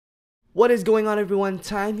What is going on, everyone?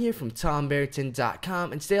 Tom here from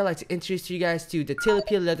TomBarrington.com, and today I'd like to introduce you guys to the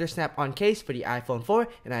Tilapia leather snap-on case for the iPhone 4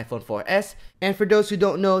 and iPhone 4S. And for those who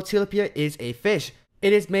don't know, Tilapia is a fish.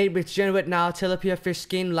 It is made with genuine Nile Talapia fish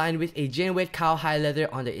skin lined with a genuine cowhide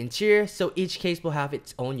leather on the interior, so each case will have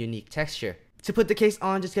its own unique texture. To put the case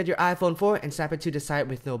on, just get your iPhone 4 and snap it to the side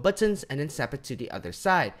with no buttons, and then snap it to the other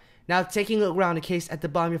side. Now, taking a look around the case, at the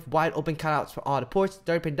bottom you have wide open cutouts for all the ports,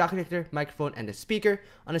 30-pin dock connector, microphone, and the speaker.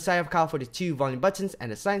 On the side you have a cowl for the 2 volume buttons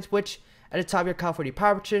and the sign switch. At the top you have a cowl for the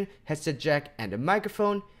power button, headset jack, and the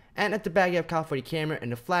microphone. And at the back you have a cowl for the camera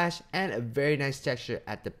and the flash, and a very nice texture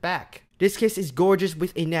at the back. This case is gorgeous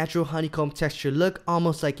with a natural honeycomb texture look,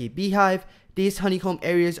 almost like a beehive. These honeycomb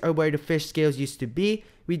areas are where the fish scales used to be.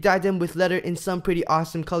 We dyed them with leather in some pretty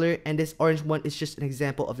awesome color, and this orange one is just an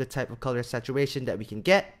example of the type of color saturation that we can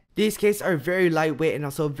get. These cases are very lightweight and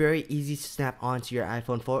also very easy to snap onto your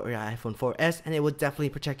iPhone 4 or your iPhone 4S, and it will definitely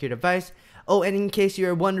protect your device. Oh, and in case you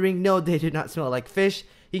are wondering, no, they do not smell like fish.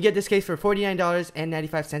 You get this case for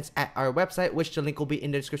 $49.95 at our website, which the link will be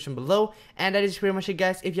in the description below. And that is pretty much it,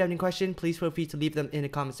 guys. If you have any questions, please feel free to leave them in the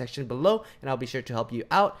comment section below, and I'll be sure to help you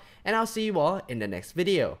out. And I'll see you all in the next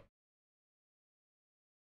video.